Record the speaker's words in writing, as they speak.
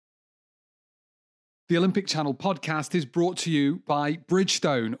The Olympic Channel podcast is brought to you by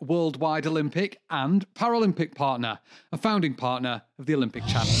Bridgestone, worldwide Olympic and Paralympic partner, a founding partner of the Olympic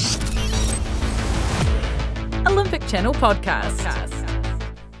Channel. Olympic Channel podcast.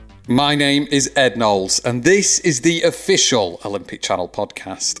 My name is Ed Knowles, and this is the official Olympic Channel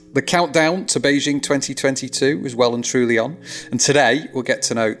podcast. The countdown to Beijing 2022 is well and truly on, and today we'll get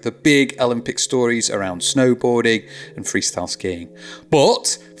to know the big Olympic stories around snowboarding and freestyle skiing.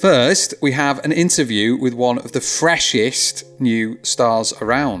 But first, we have an interview with one of the freshest new stars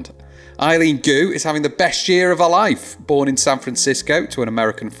around. Eileen Gu is having the best year of her life. Born in San Francisco to an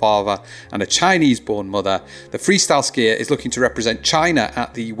American father and a Chinese-born mother, the freestyle skier is looking to represent China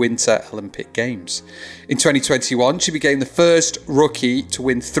at the Winter Olympic Games. In 2021, she became the first rookie to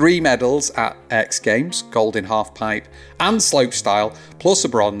win 3 medals at X Games, gold in halfpipe and slopestyle, plus a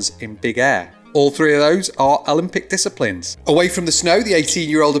bronze in big air. All 3 of those are Olympic disciplines. Away from the snow, the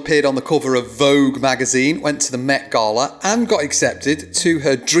 18-year-old appeared on the cover of Vogue magazine, went to the Met Gala and got accepted to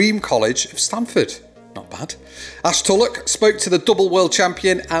her dream college of Stanford. Not bad. Ash Tulloch spoke to the double world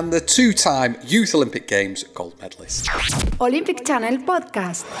champion and the 2-time Youth Olympic Games gold medalist. Olympic Channel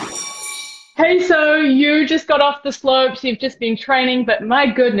podcast. Hey, so you just got off the slopes, you've just been training, but my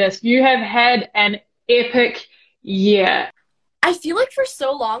goodness, you have had an epic year. I feel like for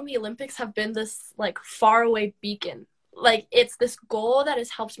so long, the Olympics have been this faraway beacon. It's this goal that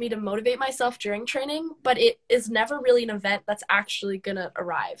has helped me to motivate myself during training, but it is never really an event that's actually gonna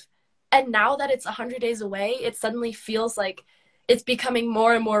arrive. And now that it's 100 days away, it suddenly feels like it's becoming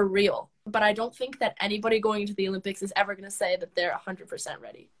more and more real. But I don't think that anybody going into the Olympics is ever gonna say that they're 100%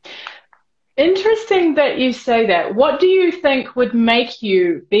 ready. Interesting that you say that. What do you think would make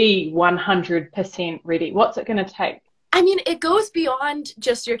you be 100% ready? What's it gonna take? I mean, it goes beyond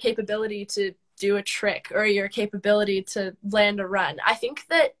just your capability to do a trick or your capability to land a run. I think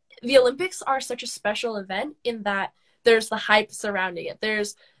that the Olympics are such a special event in that there's the hype surrounding it.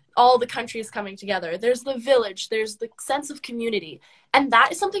 There's all the countries coming together. There's the village. There's the sense of community. And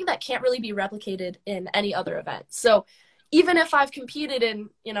that is something that can't really be replicated in any other event. So even if I've competed in,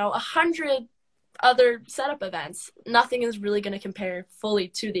 100 other setup events, nothing is really going to compare fully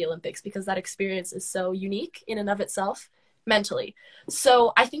to the Olympics because that experience is so unique in and of itself mentally.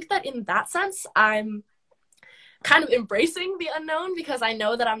 So I think that in that sense, I'm kind of embracing the unknown because I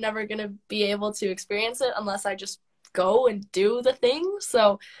know that I'm never going to be able to experience it unless I just go and do the thing.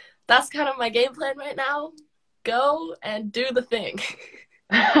 So that's kind of my game plan right now. Go and do the thing.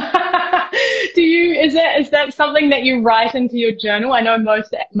 Is that something that you write into your journal? I know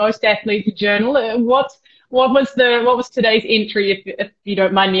most athletes journal. What was today's entry, if you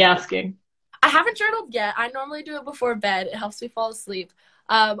don't mind me asking? I haven't journaled yet. I normally do it before bed. It helps me fall asleep.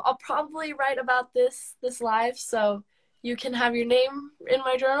 I'll probably write about this live, so you can have your name in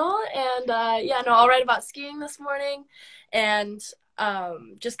my journal. And I'll write about skiing this morning, and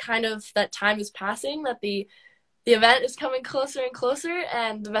just kind of that time is passing, that the event is coming closer and closer,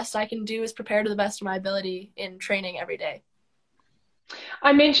 and the best I can do is prepare to the best of my ability in training every day.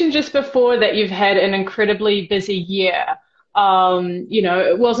 I mentioned just before that you've had an incredibly busy year.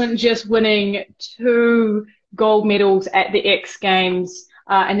 It wasn't just winning 2 gold medals at the X Games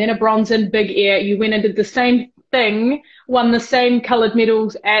and then a bronze in big air. You went and did the same thing, won the same coloured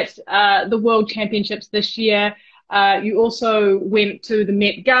medals at the World Championships this year. You also went to the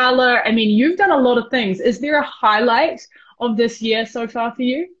Met Gala. I mean, you've done a lot of things. Is there a highlight of this year so far for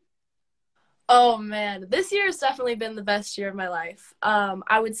you? Oh, man. This year has definitely been the best year of my life.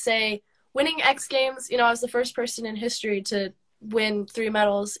 I would say winning X Games, I was the first person in history to win 3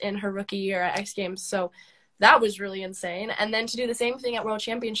 medals in her rookie year at X Games. So that was really insane. And then to do the same thing at World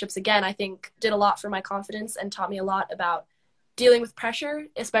Championships again, I think did a lot for my confidence and taught me a lot about dealing with pressure,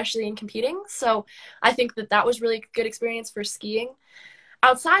 especially in competing. So I think that was really a good experience for skiing.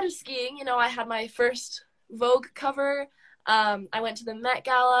 Outside of skiing, I had my first Vogue cover. I went to the Met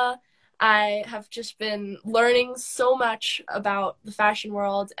Gala. I have just been learning so much about the fashion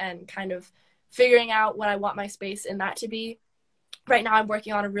world and kind of figuring out what I want my space in that to be. Right now I'm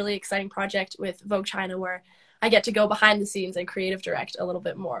working on a really exciting project with Vogue China where I get to go behind the scenes and creative direct a little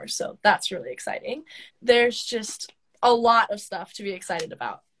bit more. So that's really exciting. There's just a lot of stuff to be excited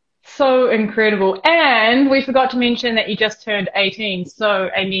about. So incredible. And we forgot to mention that you just turned 18. So,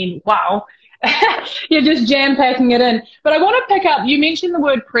 I mean, wow. You're just jam-packing it in. But I want to pick up, you mentioned the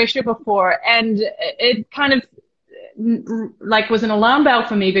word pressure before, and it kind of was an alarm bell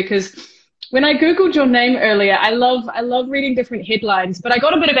for me because when I Googled your name earlier, I love reading different headlines, but I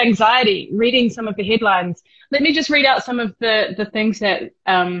got a bit of anxiety reading some of the headlines. Let me just read out some of the things that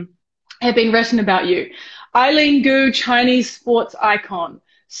have been written about you. Eileen Gu, Chinese sports icon.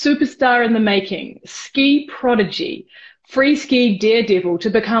 superstar in the making, ski prodigy, free ski daredevil to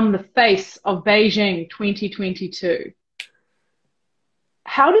become the face of Beijing 2022.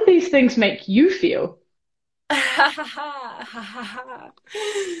 How do these things make you feel? Those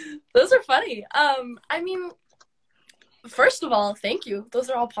are funny. I mean, first of all, thank you. Those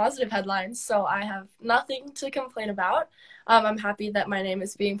are all positive headlines, so I have nothing to complain about. I'm happy that my name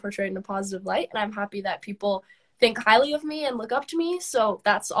is being portrayed in a positive light, and I'm happy that people think highly of me and look up to me, so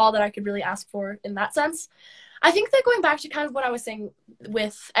that's all that I could really ask for in that sense. I think that going back to kind of what I was saying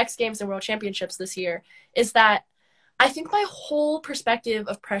with X Games and World Championships this year is that I think my whole perspective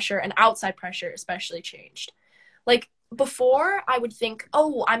of pressure and outside pressure especially changed. Like, before, I would think,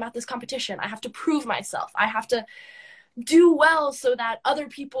 oh, I'm at this competition. I have to prove myself. I have to do well so that other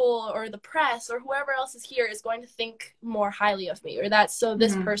people or the press or whoever else is here is going to think more highly of me, or that so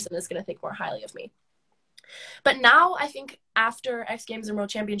this person is going to think more highly of me. But now I think after X Games and World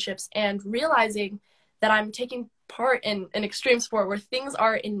Championships and realizing that I'm taking part in an extreme sport where things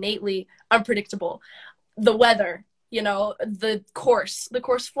are innately unpredictable, the weather, you know, the course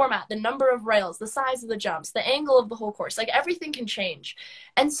format, the number of rails, the size of the jumps, the angle of the whole course, like everything can change.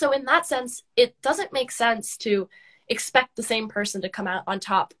 And so in that sense, it doesn't make sense to expect the same person to come out on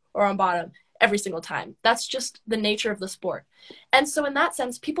top or on bottom every single time. That's just the nature of the sport. And so in that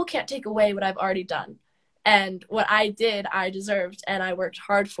sense, people can't take away what I've already done. And what I did, I deserved, and I worked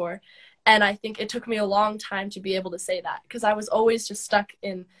hard for. And I think it took me a long time to be able to say that, because I was always just stuck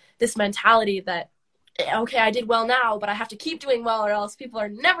in this mentality that, okay, I did well now, but I have to keep doing well or else people are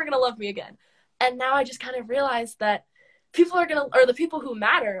never going to love me again. And now I just kind of realized that the people who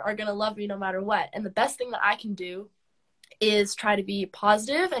matter are going to love me no matter what. And the best thing that I can do is try to be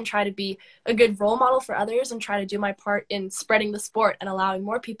positive and try to be a good role model for others and try to do my part in spreading the sport and allowing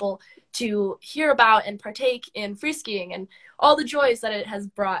more people to hear about and partake in free skiing and all the joys that it has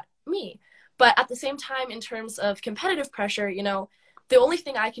brought me. But at the same time, in terms of competitive pressure, you know, the only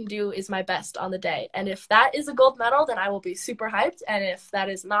thing I can do is my best on the day. And if that is a gold medal, then I will be super hyped. And if that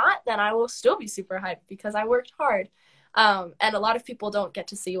is not, then I will still be super hyped because I worked hard. And a lot of people don't get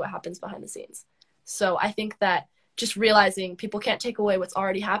to see what happens behind the scenes. So I think that just realizing people can't take away what's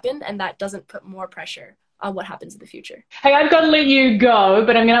already happened, and that doesn't put more pressure on what happens in the future. Hey, I've got to let you go,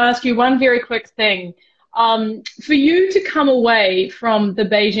 but I'm going to ask you one very quick thing. For you to come away from the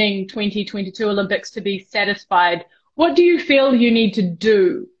Beijing 2022 Olympics to be satisfied, what do you feel you need to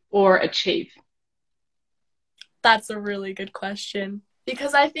do or achieve? That's a really good question,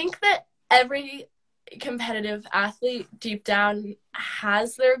 because I think that every competitive athlete deep down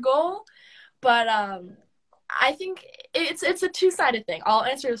has their goal, but I think it's a two-sided thing. I'll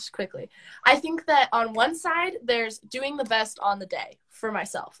answer this quickly. I think that on one side, there's doing the best on the day for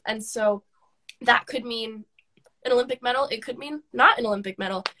myself. And so that could mean an Olympic medal. It could mean not an Olympic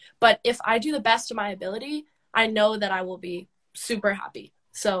medal. But if I do the best of my ability, I know that I will be super happy.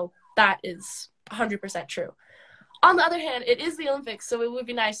 So that is 100% true. On the other hand, it is the Olympics, so it would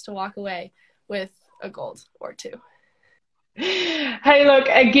be nice to walk away with a gold or two. Hey, look,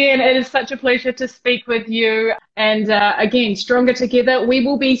 again, it is such a pleasure to speak with you. And again, stronger together. We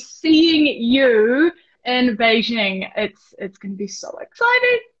will be seeing you in Beijing. It's going to be so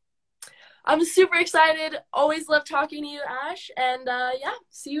exciting. I'm super excited. Always love talking to you, Ash. And yeah,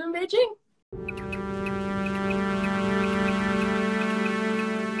 see you in Beijing.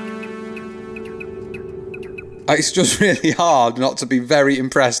 It's just really hard not to be very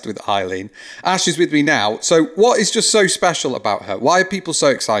impressed with Eileen. Ash is with me now. So what is just so special about her? Why are people so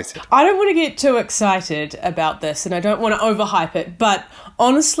excited? I don't want to get too excited about this, and I don't want to overhype it, but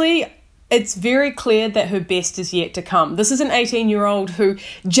honestly, it's very clear that her best is yet to come. This is an 18-year-old who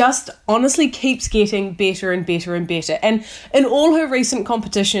just honestly keeps getting better and better and better. And in all her recent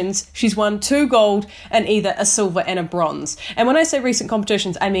competitions, she's won 2 gold and either a silver and a bronze. And when I say recent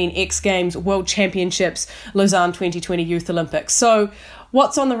competitions, I mean X Games, World Championships, Lausanne 2020 Youth Olympics. So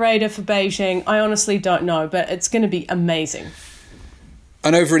what's on the radar for Beijing? I honestly don't know, but it's going to be amazing.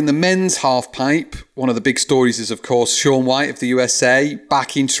 And over in the men's half-pipe, one of the big stories is, of course, Shaun White of the USA,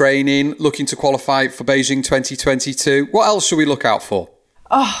 back in training, looking to qualify for Beijing 2022. What else should we look out for?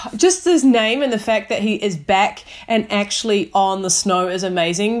 Oh, just his name and the fact that he is back and actually on the snow is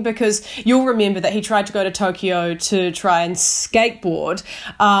amazing, because you'll remember that he tried to go to Tokyo to try and skateboard.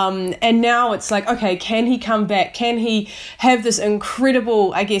 And now it's like, okay, can he come back? Can he have this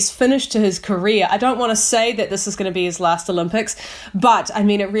incredible, I guess, finish to his career? I don't want to say that this is going to be his last Olympics, but I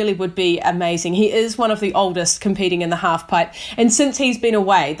mean, it really would be amazing. He is one of the oldest competing in the half-pipe. And since he's been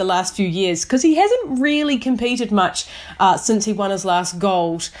away the last few years, because he hasn't really competed much since he won his last gold,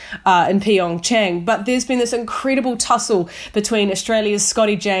 gold in Pyeongchang. But there's been this incredible tussle between Australia's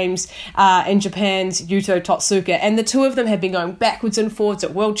Scotty James and Japan's Yuto Totsuka. And the two of them have been going backwards and forwards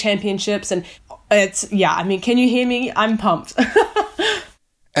at World Championships. And can you hear me? I'm pumped.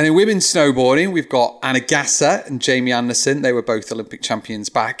 And in women's snowboarding, we've got Anna Gasser and Jamie Anderson. They were both Olympic champions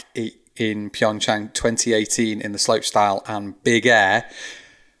back in Pyeongchang 2018 in the slopestyle and big air.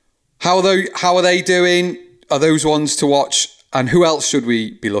 How are they doing? Are those ones to watch? And who else should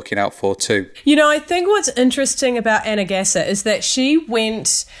we be looking out for too? I think what's interesting about Anna Gasser is that she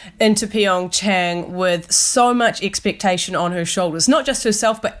went into Pyeongchang with so much expectation on her shoulders. Not just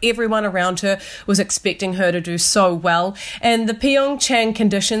herself, but everyone around her was expecting her to do so well. And the Pyeongchang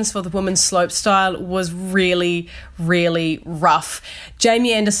conditions for the women's slopestyle was really, really rough.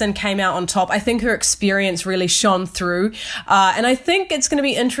 Jamie Anderson came out on top. I think her experience really shone through. And I think it's going to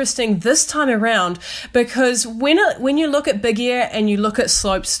be interesting this time around because when you look at big air and you look at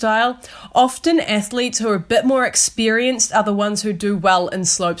slopestyle, often athletes who are a bit more experienced are the ones who do well in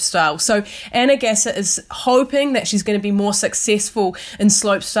slopestyle. So Anna Gasser is hoping that she's going to be more successful in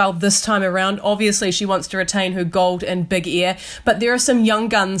slopestyle this time around. Obviously, she wants to retain her gold in big air, but there are some young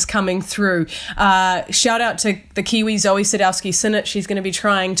guns coming through. Shout out to the Kiwi Zoe Sadowski-Synnott. She's going to be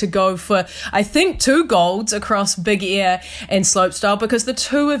trying to go for, I think, 2 golds across big air and slopestyle because the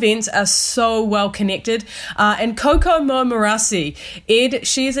two events are so well connected. And Coco Momorasi, Ed,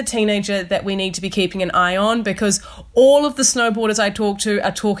 she is a teenager that we need to be keeping an eye on because all of the snowboarders I talk to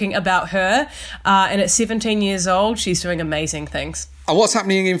are talking about her. And at 17 years old, she's doing amazing things. And what's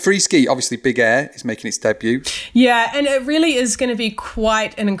happening in free ski? Obviously, Big Air is making its debut. Yeah, and it really is going to be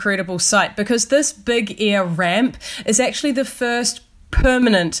quite an incredible sight because this Big Air ramp is actually the first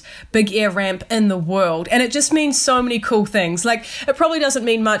permanent big air ramp in the world. And it just means so many cool things. Like, it probably doesn't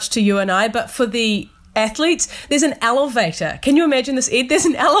mean much to you and I, but for the athletes, there's an elevator. Can you imagine this, Ed? There's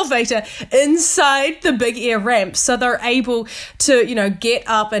an elevator inside the big air ramp, so they're able to, get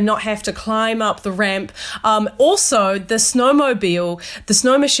up and not have to climb up the ramp. Also, the snowmobile, the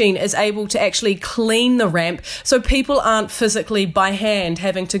snow machine is able to actually clean the ramp, so people aren't physically by hand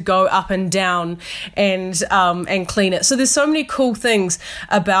having to go up and down and clean it. So there's so many cool things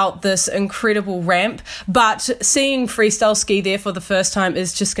about this incredible ramp, but seeing freestyle ski there for the first time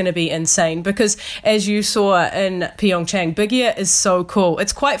is just going to be insane because as you saw in Pyeongchang, big air is so cool.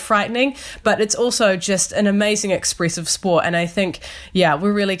 It's quite frightening, but it's also just an amazing expressive sport. And I think,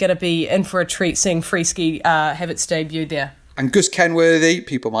 we're really going to be in for a treat seeing free ski have its debut there. And Gus Kenworthy,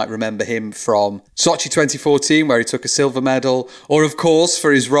 people might remember him from Sochi 2014, where he took a silver medal, or of course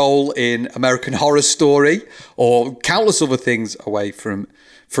for his role in American Horror Story, or countless other things away from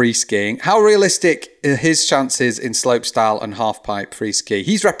free skiing. How realistic are his chances in slopestyle and halfpipe free ski?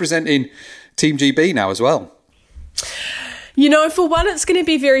 He's representing Team GB now as well. For one, it's going to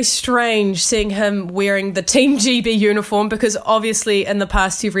be very strange seeing him wearing the Team GB uniform because obviously in the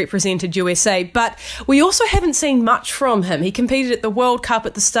past he's represented USA, but we also haven't seen much from him. He competed at the World Cup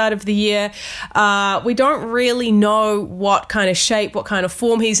at the start of the year. We don't really know what kind of shape, what kind of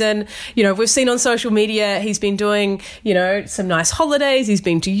form he's in. We've seen on social media he's been doing, some nice holidays. He's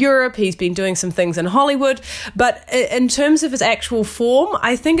been to Europe. He's been doing some things in Hollywood. But in terms of his actual form,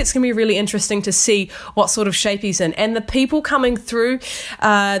 I think it's going to be really interesting to see what sort of shape he's in. And the people coming through,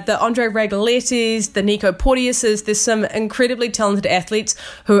 the Andre Ragolettis, the Nico Porteouses, there's some incredibly talented athletes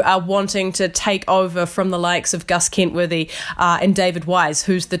who are wanting to take over from the likes of Gus Kenworthy and David Wise,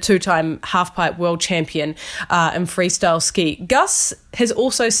 who's the 2-time halfpipe world champion in freestyle ski. Gus has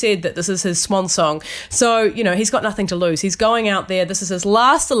also said that this is his swan song. So, he's got nothing to lose. He's going out there. This is his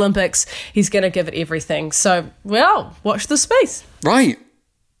last Olympics. He's going to give it everything. So, watch the space. Right.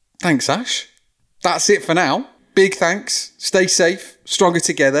 Thanks, Ash. That's it for now. Big thanks, stay safe, stronger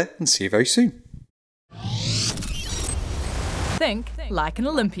together, and see you very soon. Think like an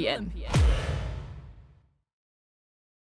Olympian.